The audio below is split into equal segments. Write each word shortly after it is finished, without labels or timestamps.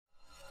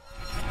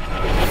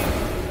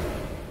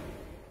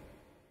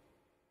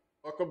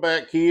Welcome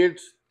back,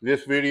 kids.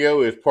 This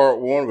video is part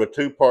one of a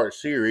two-part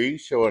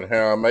series showing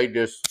how I made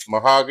this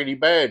mahogany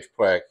badge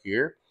plaque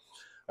here.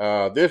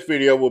 This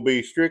video will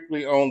be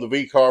strictly on the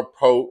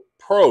VCarve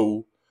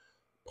Pro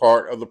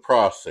part of the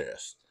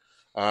process.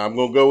 I'm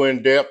going to go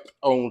in depth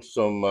on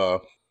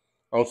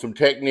some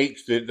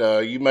techniques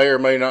that you may or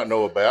may not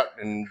know about,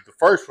 and the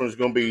first one is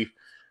going to be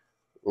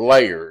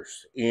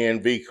layers in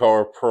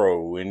VCarve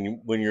Pro,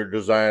 and when you're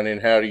designing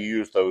how to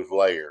use those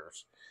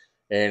layers.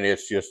 And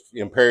it's just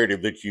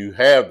imperative that you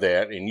have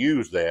that and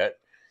use that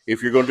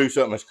if you're going to do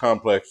something as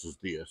complex as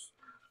this.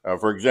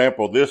 For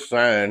example, this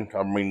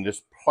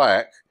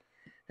plaque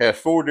has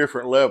 4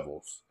 different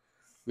levels.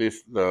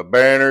 The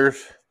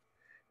banners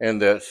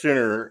and the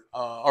center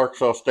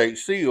Arkansas State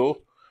seal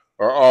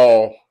are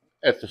all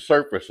at the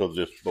surface of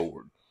this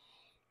board.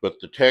 But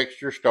the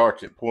texture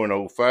starts at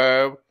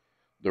 0.05.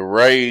 The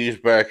rays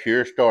back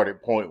here start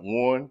at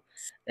 0.1.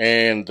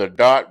 And the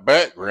dot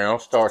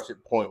background starts at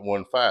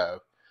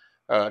 0.15.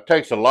 It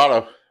takes a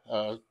lot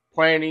of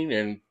planning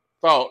and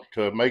thought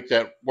to make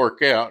that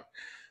work out,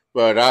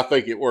 but I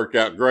think it worked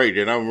out great,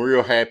 and I'm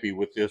real happy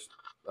with this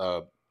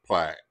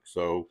plaque.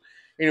 So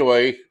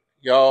anyway,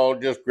 y'all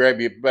just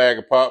grab your bag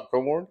of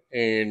popcorn,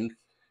 and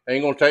it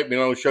ain't going to take me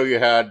long to show you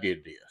how I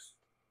did this.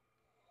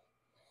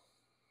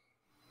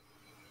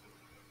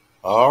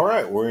 All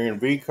right, we're in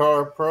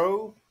VCarve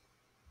Pro.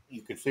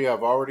 You can see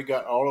I've already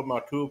got all of my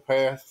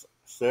toolpaths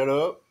set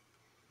up.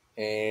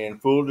 And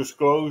full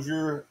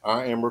disclosure,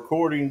 I am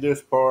recording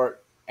this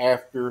part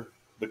after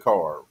the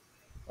carve.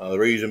 The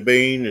reason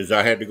being is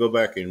I had to go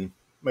back and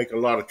make a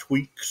lot of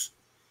tweaks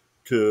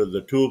to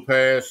the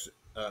toolpaths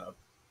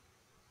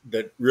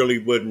that really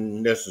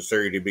wasn't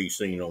necessary to be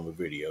seen on the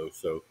video.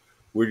 So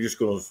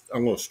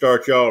I'm going to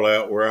start y'all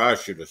out where I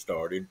should have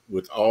started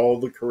with all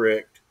the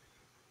correct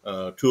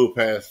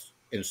toolpaths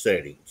and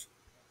settings.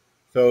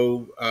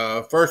 So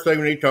first thing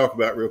we need to talk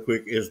about real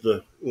quick is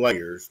the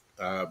layers.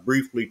 I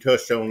briefly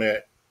touched on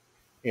that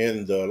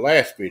in the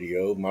last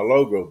video, my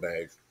logo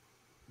badge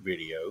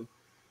video.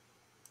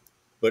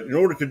 But in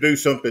order to do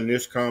something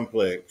this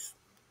complex,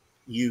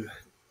 you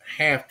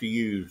have to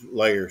use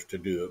layers to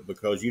do it,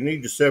 because you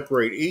need to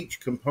separate each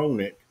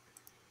component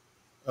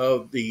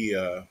of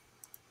the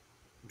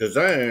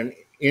design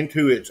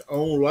into its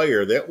own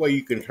layer. That way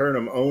you can turn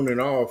them on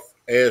and off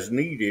as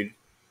needed.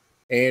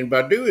 And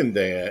by doing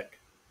that,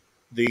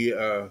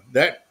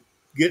 that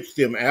gets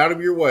them out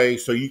of your way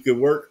so you can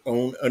work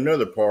on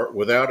another part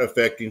without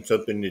affecting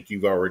something that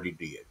you've already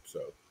did.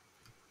 So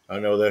I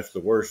know that's the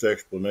worst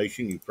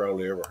explanation you've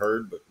probably ever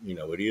heard, but you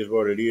know, it is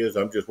what it is.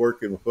 I'm just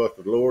working with what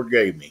the Lord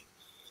gave me.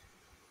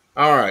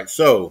 All right,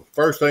 so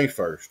first things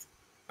first,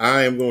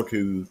 I am going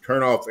to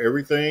turn off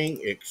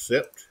everything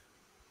except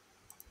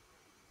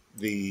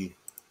the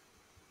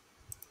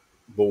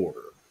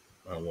border.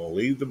 I'm going to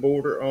leave the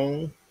border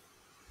on.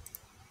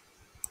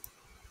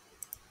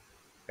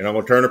 And I'm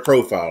going to turn the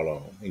profile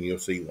on, and you'll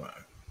see why.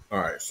 All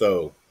right,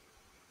 so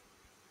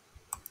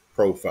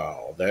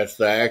profile, that's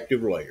the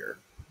active layer.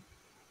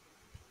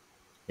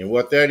 And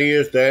what that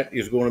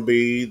is going to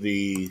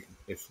be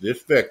it's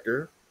this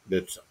vector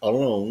that's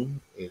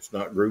alone. It's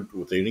not grouped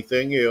with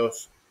anything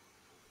else.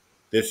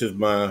 This is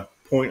my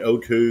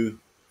 0.02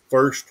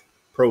 first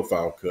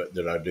profile cut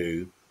that I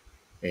do.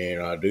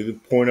 And I do the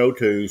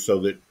 0.02 so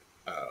that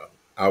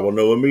I will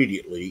know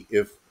immediately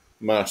if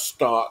my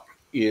stock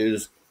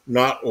is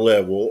not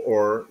level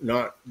or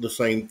not the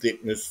same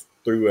thickness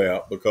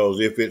throughout, because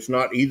if it's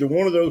not either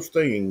one of those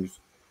things,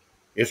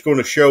 it's going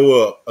to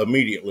show up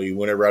immediately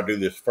whenever I do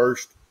this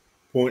first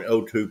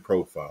 0.02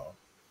 profile.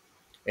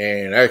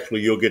 And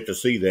actually you'll get to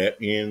see that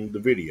in the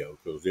video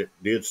because it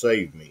did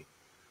save me.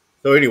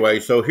 So anyway,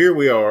 so here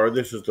we are.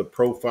 This is the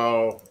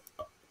profile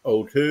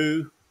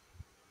 02.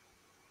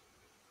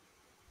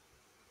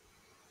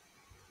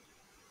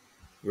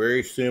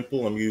 Very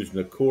simple. I'm using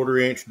a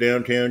 1/4 inch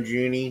downtown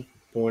Jenny,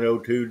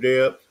 0.02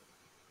 depth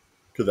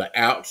to the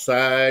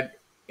outside,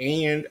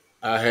 and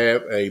I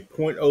have a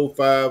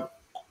 0.05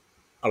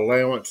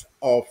 allowance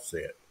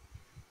offset.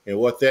 And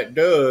what that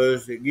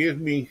does, it gives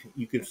me,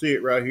 you can see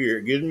it right here,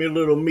 it gives me a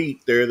little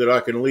meat there that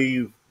I can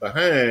leave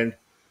behind.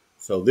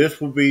 So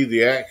this will be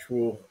the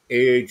actual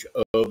edge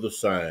of the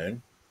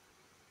sign.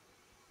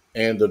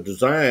 And the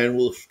design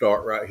will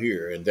start right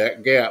here. And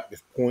that gap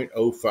is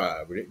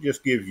 0.05. And it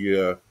just gives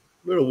you a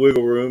little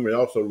wiggle room. It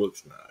also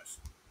looks nice.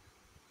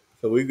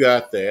 So we've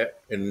got that.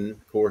 And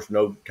of course,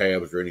 no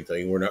tabs or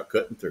anything. We're not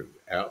cutting through.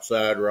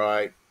 Outside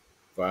right,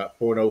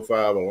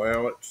 0.05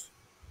 allowance.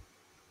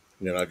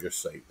 And then I just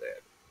save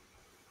that.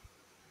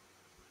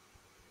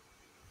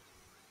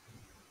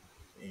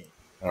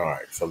 All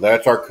right, so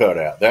that's our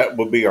cutout. That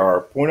will be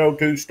our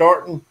 0.02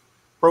 starting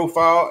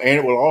profile, and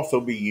it will also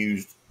be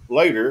used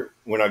later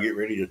when I get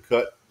ready to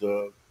cut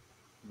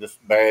this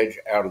badge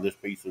out of this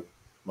piece of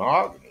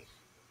mahogany.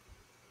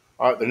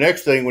 All right, the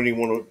next thing we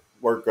want to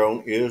work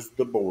on is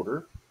the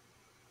border,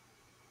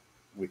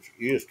 which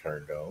is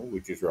turned on,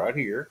 which is right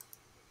here.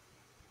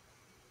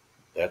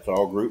 That's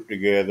all grouped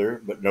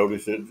together, but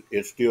notice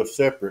it's still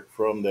separate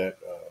from that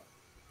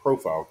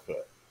profile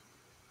cut.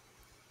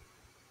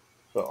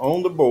 So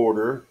on the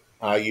border,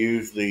 I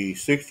use the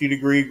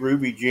 60-degree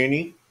Groovy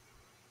Jenny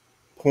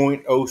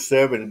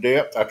 0.07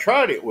 depth. I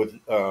tried it with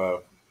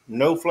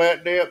no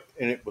flat depth,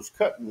 and it was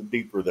cutting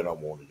deeper than I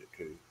wanted it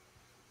to.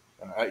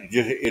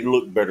 It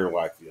looked better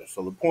like this.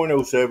 So the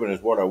 0.07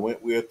 is what I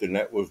went with, and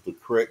that was the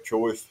correct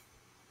choice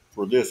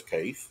for this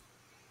case.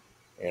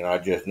 And I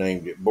just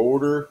named it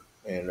border,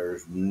 and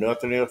there's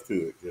nothing else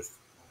to it. Just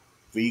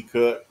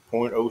V-cut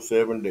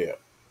 0.07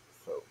 depth.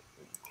 So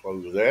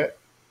close that.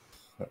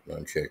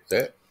 Uncheck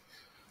that.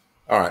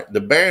 All right,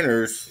 the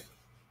banners,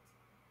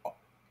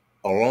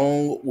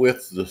 along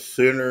with the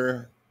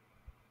center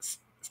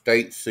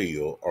state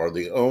seal, are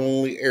the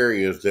only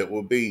areas that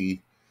will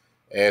be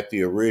at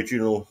the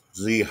original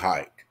Z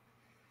height.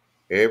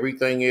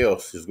 Everything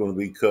else is going to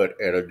be cut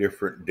at a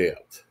different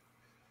depth.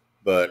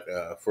 But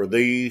for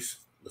these,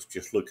 let's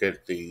just look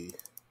at the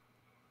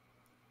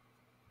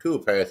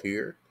toolpath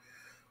here.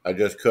 I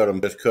just cut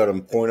them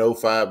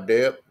 0.05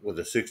 depth with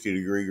a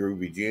 60-degree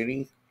Groovy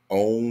Jenny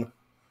on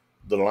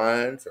the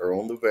lines or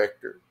on the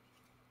vector.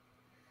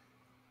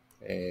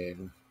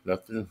 And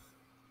nothing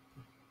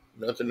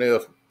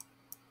else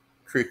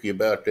tricky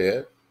about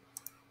that.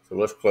 So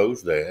let's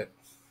close that.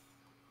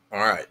 All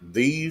right,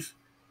 these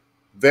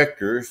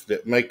vectors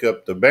that make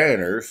up the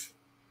banners,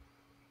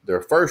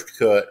 they're first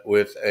cut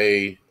with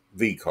a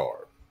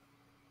VCarve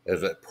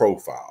as a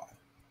profile.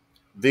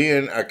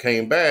 Then I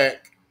came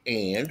back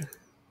and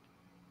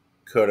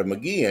cut them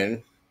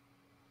again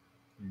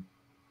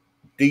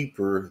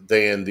deeper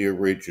than the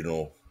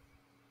original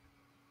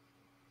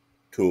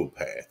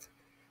toolpath.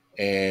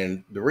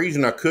 And the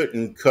reason I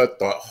couldn't cut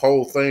the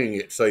whole thing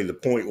at, say, the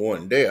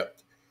 0.1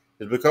 depth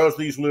is because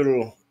these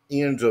little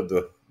ends of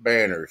the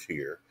banners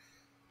here,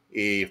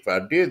 if I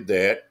did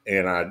that,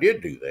 and I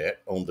did do that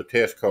on the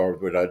test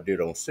cards that I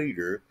did on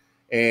cedar,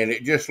 and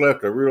it just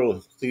left a real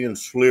thin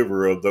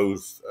sliver of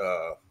those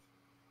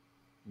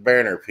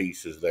banner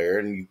pieces there,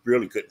 and you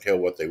really couldn't tell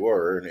what they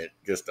were, and it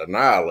just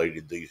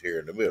annihilated these here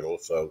in the middle.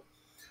 So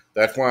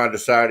that's why I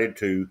decided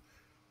to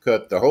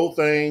cut the whole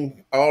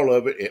thing, all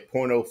of it, at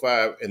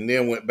 0.05, and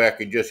then went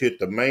back and just hit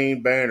the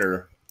main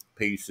banner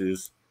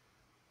pieces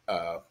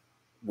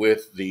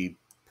with the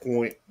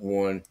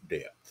 0.1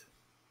 depth.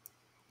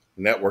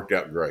 And that worked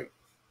out great.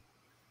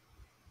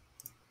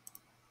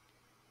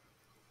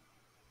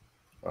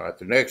 All right,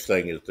 the next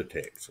thing is the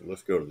text. So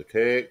let's go to the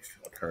text.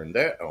 I'll turn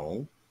that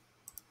on.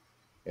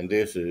 And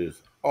this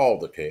is all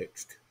the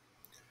text.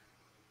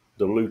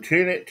 The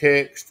Lieutenant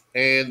text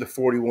and the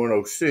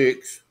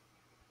 4106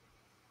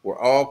 were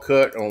all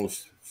cut on the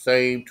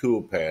same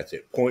toolpath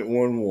at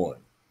 0.11.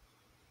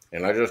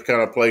 And I just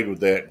kind of played with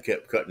that and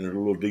kept cutting it a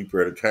little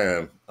deeper at a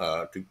time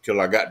till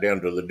I got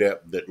down to the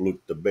depth that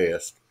looked the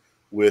best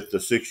with the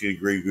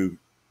 60-degree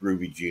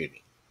Groovy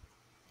Jenny.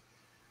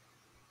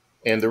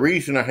 And the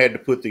reason I had to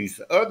put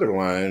these other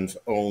lines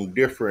on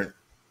different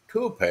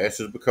toolpaths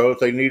is because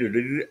they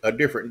needed a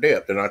different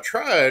depth. And I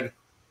tried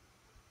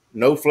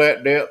no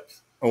flat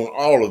depth on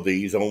all of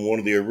these on one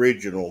of the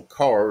original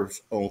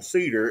carves on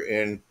cedar,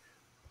 and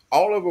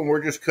all of them were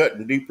just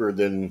cutting deeper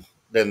than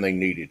they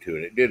needed to,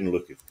 and it didn't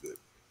look as good.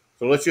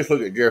 So let's just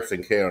look at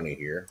Jefferson County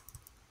here.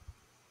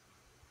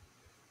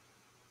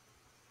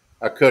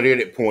 I cut it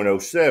at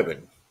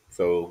 0.07.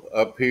 So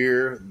up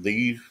here,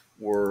 these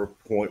were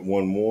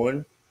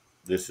 0.11.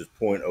 This is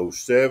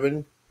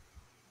 0.07.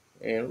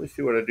 And let's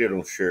see what I did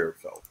on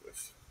Sheriff's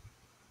Office.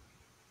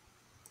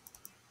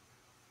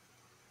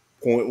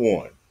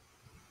 0.1.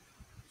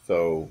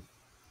 So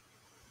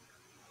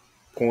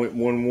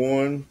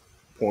 0.11,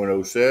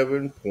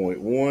 0.07,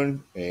 0.1,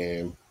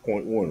 and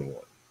 0.11.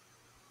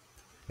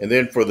 And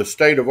then for the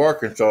state of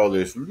Arkansas,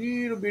 this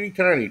little bitty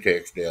tiny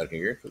text down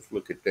here. Let's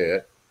look at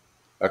that.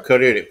 I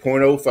cut it at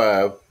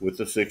 0.05 with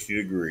the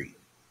 60-degree.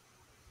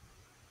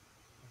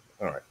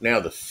 All right, now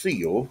the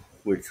seal,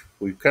 which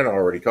we've kind of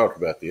already talked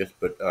about this,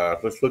 but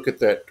let's look at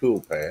that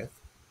toolpath.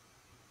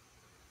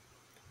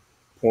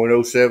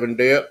 0.07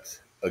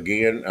 depth.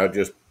 Again, I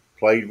just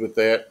played with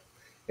that.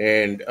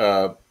 And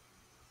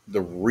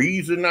the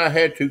reason I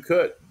had to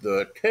cut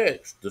the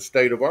text, the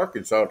state of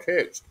Arkansas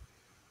text,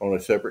 on a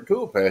separate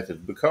toolpath is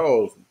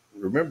because,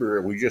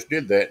 remember, we just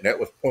did that, and that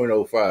was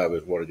 0.05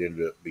 is what it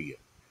ended up being.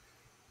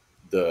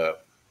 The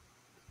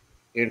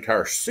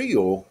entire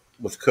seal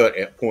was cut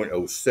at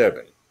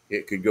 0.07.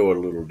 It could go a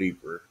little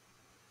deeper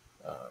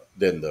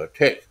than the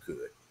text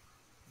could.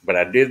 But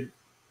I did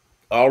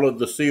all of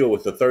the seal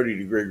with the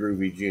 30-degree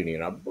Groovy Jenny,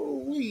 and I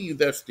believe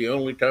that's the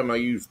only time I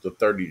used the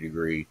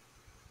 30-degree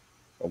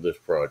on this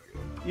project.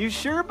 You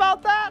sure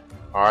about that?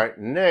 All right,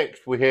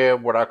 next we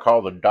have what I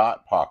call the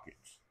dot pockets.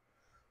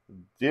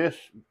 This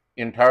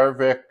entire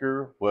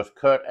vector was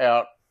cut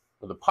out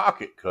with a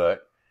pocket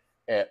cut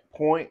at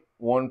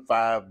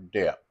 0.15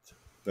 depth.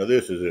 Now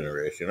this is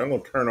interesting. I'm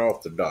going to turn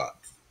off the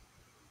dots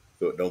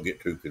so it don't get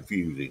too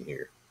confusing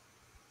here.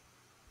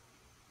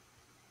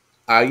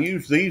 I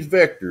used these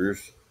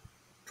vectors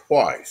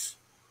twice.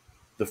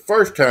 The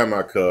first time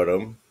I cut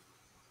them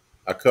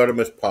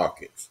as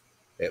pockets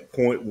at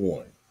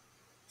 0.1.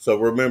 So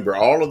remember,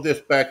 all of this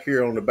back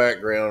here on the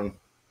background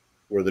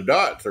where the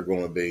dots are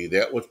going to be,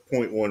 that was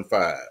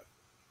 0.15.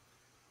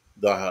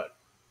 The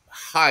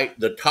height,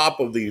 the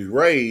top of these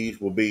rays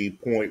will be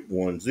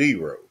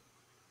 0.10.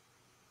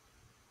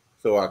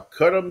 So I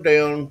cut them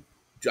down.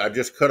 I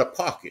just cut a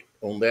pocket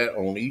on that,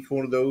 on each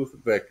one of those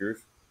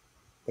vectors,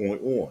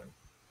 0.1.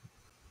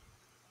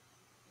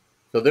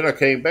 So then I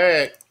came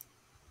back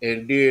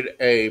and did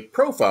a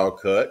profile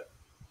cut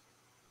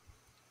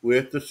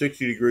with the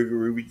 60-degree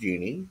groovy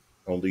genie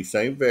on these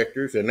same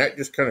vectors, and that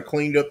just kind of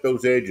cleaned up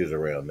those edges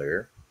around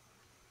there.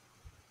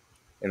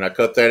 And I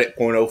cut that at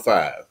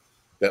 0.05.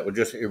 That was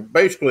just,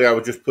 basically I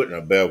was just putting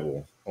a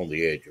bevel on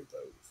the edge of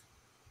those.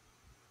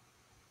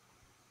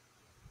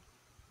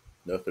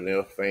 Nothing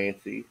else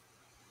fancy.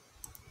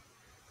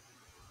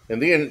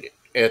 And then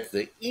at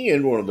the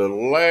end, one of the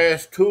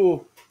last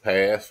tool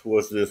paths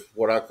was this,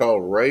 what I call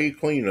Ray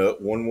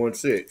Cleanup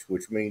 116,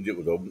 which means it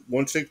was a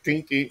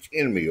 1/16 inch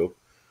end mill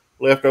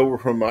left over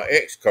from my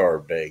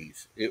VCarve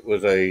days. It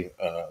was a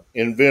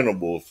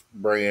Inventables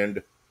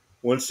brand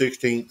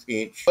 1/16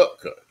 inch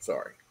upcut,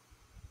 sorry.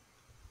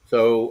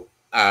 So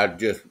I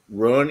just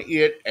run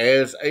it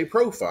as a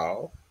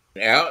profile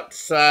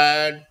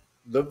outside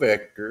the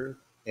vector.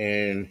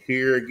 And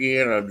here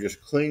again, I'm just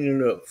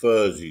cleaning up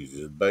fuzzies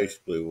is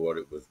basically what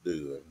it was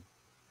doing.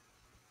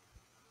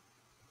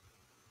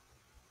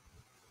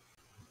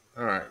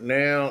 All right,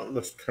 now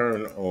let's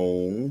turn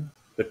on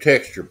the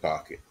texture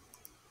pocket.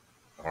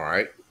 All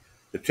right,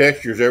 the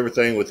texture is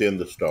everything within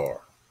the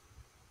star.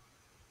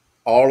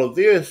 All of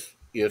this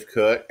is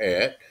cut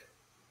at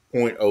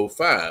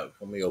 0.05.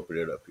 Let me open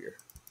it up here.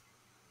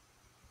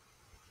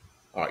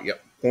 All right,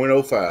 yep,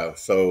 0.05.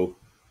 So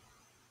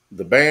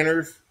the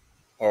banners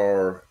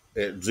are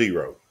at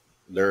 0.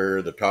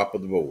 They're the top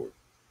of the board.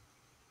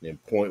 Then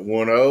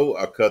 0.10,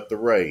 I cut the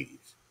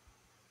rays.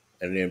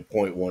 And then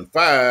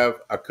 0.15,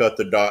 I cut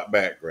the dot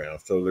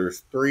background. So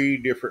there's 3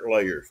 different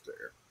layers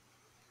there.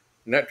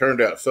 And that turned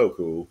out so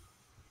cool.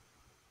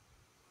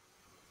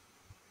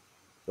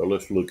 So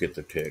let's look at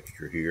the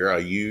texture here. I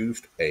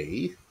used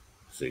a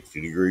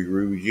 60-degree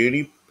groovy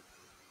genie.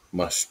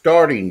 My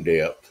starting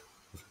depth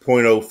was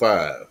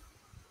 0.05.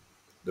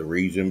 The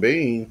reason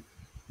being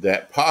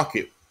that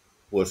pocket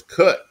was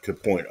cut to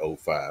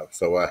 0.05.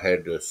 So I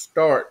had to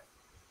start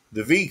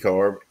the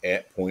VCarve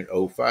at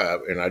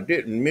 0.05. And I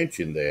didn't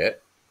mention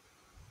that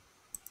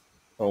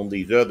on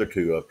these other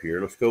two up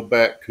here. Let's go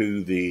back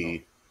to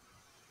the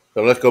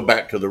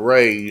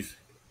rays,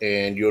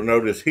 and you'll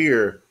notice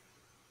here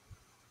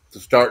the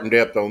starting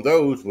depth on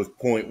those was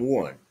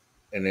 0.1,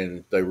 and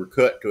then they were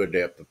cut to a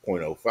depth of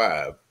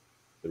 0.05.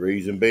 The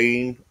reason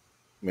being,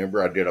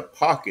 remember I did a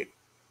pocket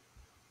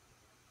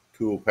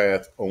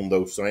toolpath on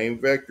those same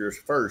vectors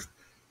first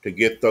to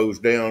get those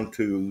down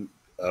to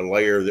a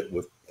layer that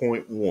was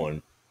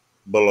 0.1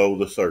 below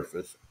the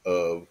surface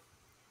of,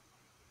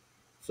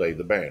 say,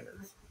 the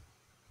banners.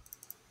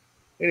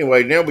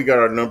 Anyway, now we got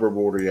our number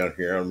border down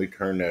here. Let me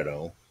turn that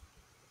on.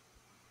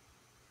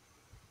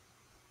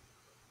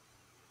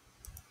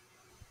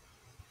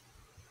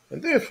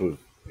 And this was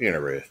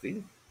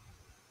interesting.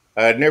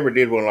 I had never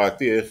did one like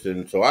this,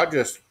 and so I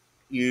just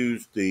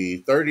used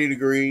the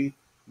 30-degree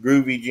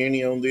groovy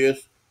genie on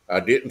this. I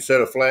didn't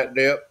set a flat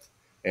depth,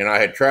 and I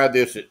had tried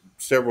this at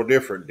several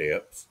different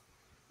depths,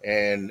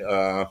 and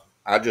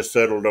I just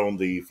settled on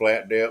the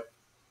flat depth,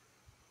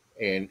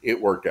 and it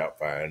worked out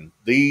fine.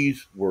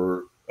 These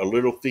were a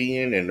little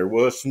thin, and there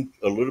was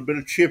a little bit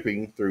of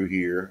chipping through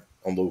here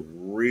on those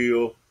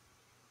real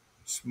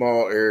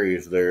small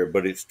areas there,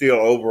 but it's still,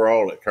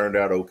 overall, it turned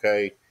out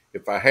okay.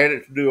 If I had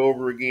it to do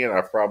over again,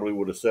 I probably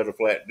would have set a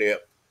flat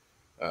depth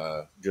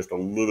just a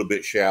little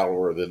bit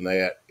shallower than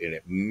that, and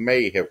it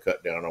may have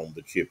cut down on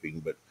the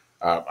chipping, but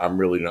I'm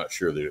really not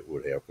sure that it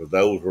would have, because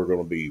those were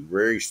going to be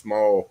very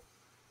small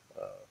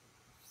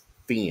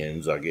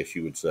fins, I guess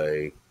you would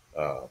say,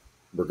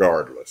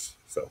 regardless.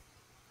 So,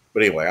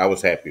 but anyway, I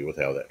was happy with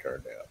how that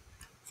turned out.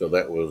 So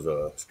that was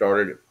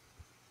started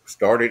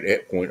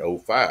at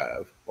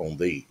 0.05 on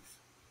these.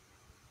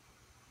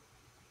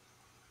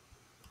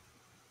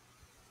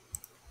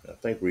 I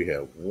think we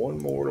have one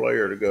more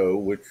layer to go,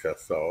 which I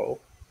saw,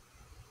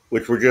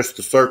 which were just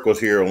the circles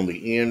here on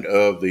the end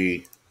of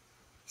the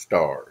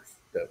stars.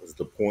 That was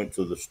the points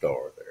of the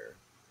star there.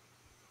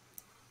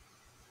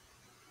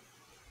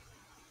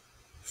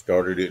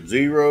 Started at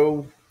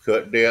 0,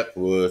 cut depth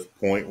was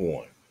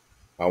 0.1.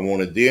 I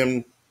wanted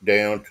them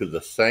down to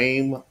the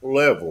same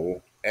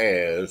level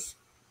as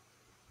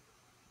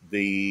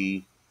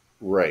the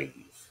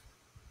rays.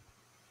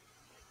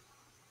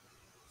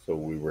 So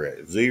we were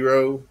at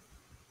 0,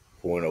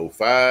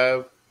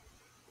 0.05,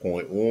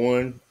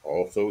 0.1,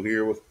 also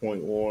here was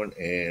 0.1,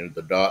 and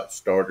the dot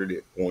started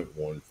at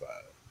 0.15.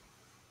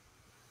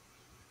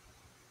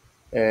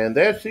 And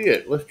that's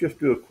it. Let's just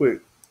do a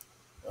quick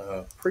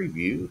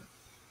preview.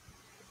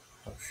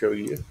 I'll show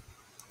you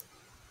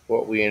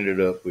what we ended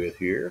up with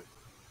here.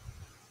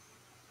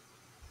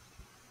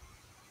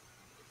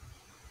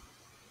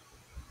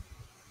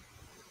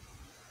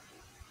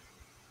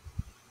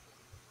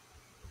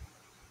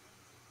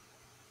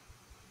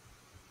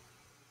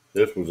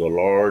 This was a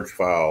large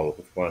file.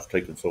 That's why it's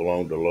taking so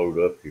long to load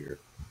up here.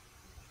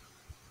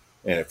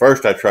 And at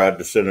first I tried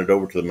to send it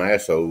over to the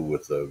Masso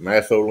with the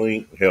Masso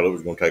link. Hell, it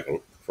was going to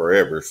take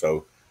forever.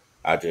 So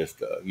I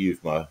just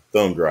used my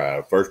thumb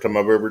drive. First time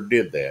I've ever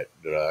did that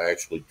I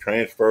actually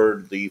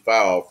transferred the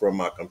file from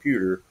my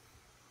computer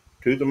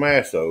to the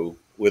Masso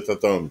with a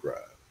thumb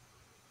drive.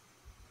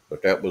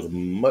 But that was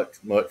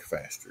much, much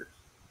faster.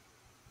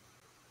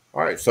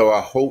 All right, so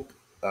I hope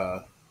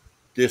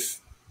this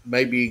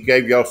maybe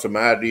gave y'all some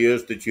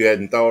ideas that you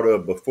hadn't thought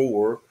of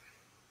before.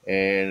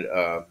 And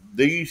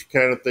these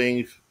kind of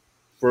things,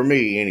 for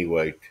me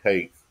anyway,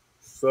 take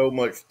so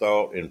much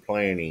thought and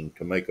planning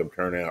to make them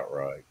turn out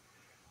right.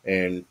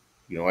 And,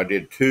 I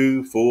did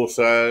 2 full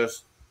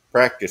size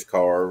practice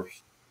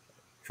carves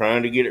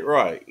trying to get it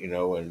right,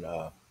 and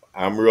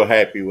I'm real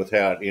happy with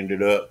how it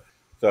ended up.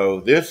 So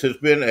this has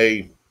been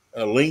a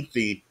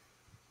lengthy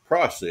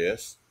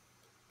process,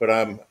 but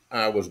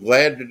I was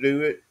glad to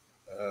do it.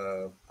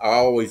 I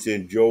always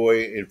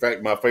enjoy. In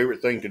fact, my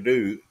favorite thing to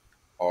do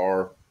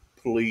are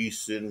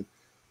police and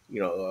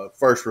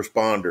first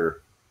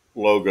responder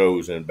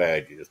logos and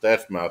badges.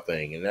 That's my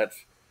thing, and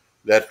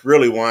that's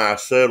really why I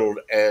settled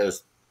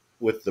as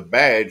with the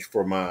badge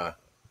for my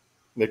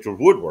Mitchell's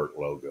Woodwork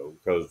logo.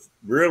 Because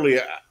really,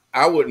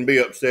 I wouldn't be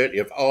upset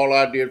if all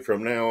I did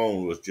from now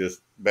on was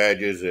just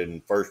badges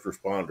and first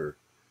responder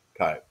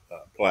type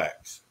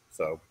plaques.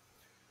 So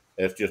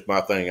that's just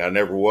my thing. I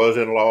never was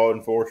in law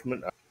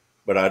enforcement,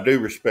 but I do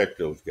respect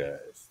those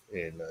guys,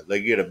 and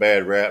they get a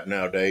bad rap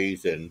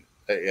nowadays, and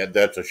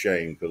that's a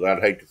shame because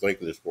I'd hate to think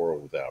of this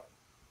world without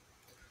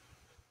them.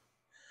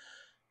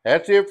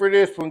 That's it for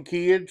this one,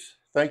 kids.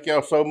 Thank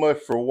y'all so much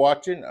for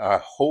watching. I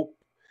hope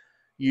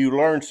you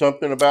learned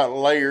something about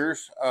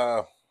layers.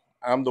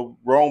 I'm the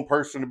wrong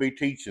person to be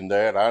teaching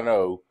that, I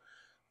know,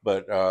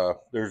 but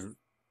there's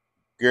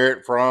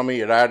Garrett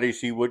Fromme at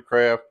IDC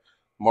Woodcraft,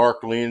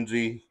 Mark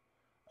Lindsay,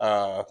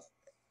 uh,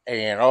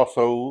 and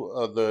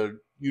also the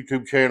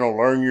YouTube channel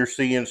Learn Your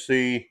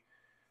CNC.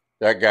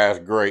 That guy's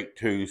great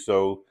too.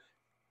 So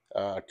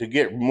to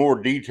get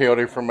more detailed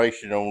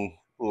information on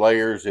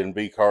layers in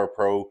VCarve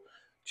Pro,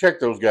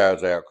 check those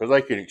guys out because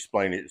they can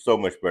explain it so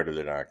much better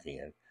than I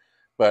can.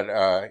 But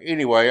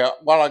anyway,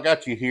 while I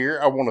got you here,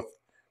 I want to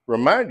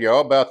remind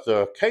y'all about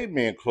the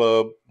Caveman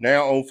Club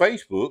now on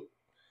Facebook.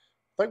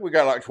 I think we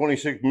got like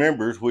 26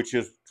 members, which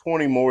is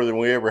 20 more than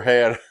we ever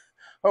had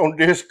on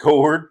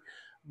Discord.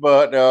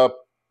 But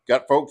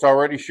got folks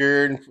already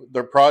sharing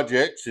their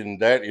projects, and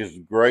that is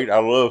great. I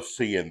love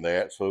seeing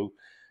that. So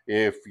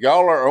if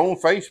y'all are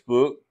on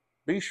Facebook,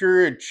 be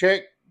sure and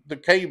check the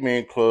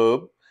Caveman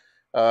Club.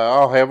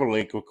 I'll have a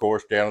link, of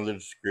course, down in the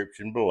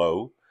description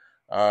below.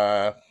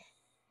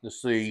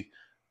 Let's see.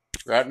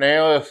 Right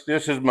now,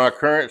 this is my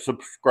current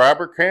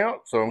subscriber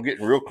count, so I'm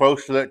getting real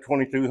close to that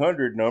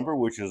 2,200 number,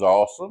 which is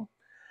awesome.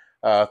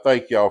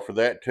 Thank y'all for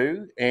that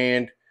too.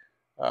 And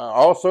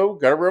also,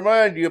 got to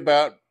remind you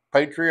about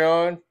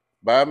Patreon,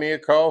 Buy Me a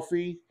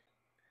Coffee,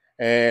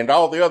 and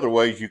all the other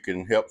ways you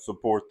can help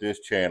support this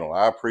channel.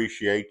 I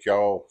appreciate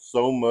y'all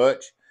so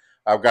much.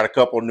 I've got a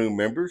couple new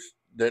members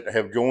that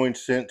have joined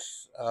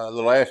since the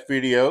last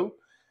video.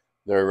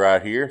 They're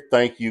right here.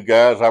 Thank you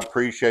guys. I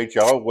appreciate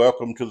y'all.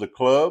 Welcome to the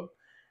club.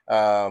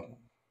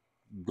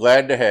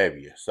 Glad to have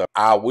you. So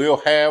I will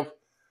have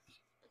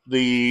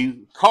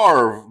the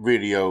carve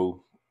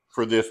video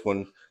for this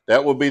one.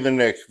 That will be the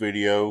next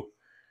video.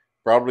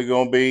 Probably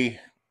going to be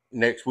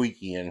next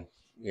weekend.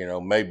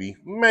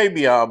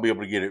 Maybe I'll be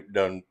able to get it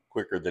done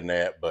quicker than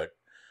that. But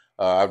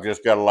I've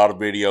just got a lot of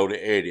video to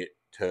edit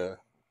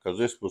because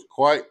this was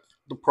quite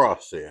the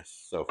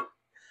process. So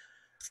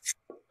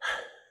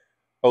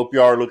hope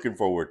you are looking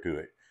forward to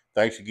it.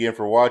 Thanks again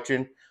for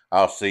watching.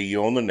 I'll see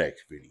you on the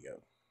next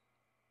video.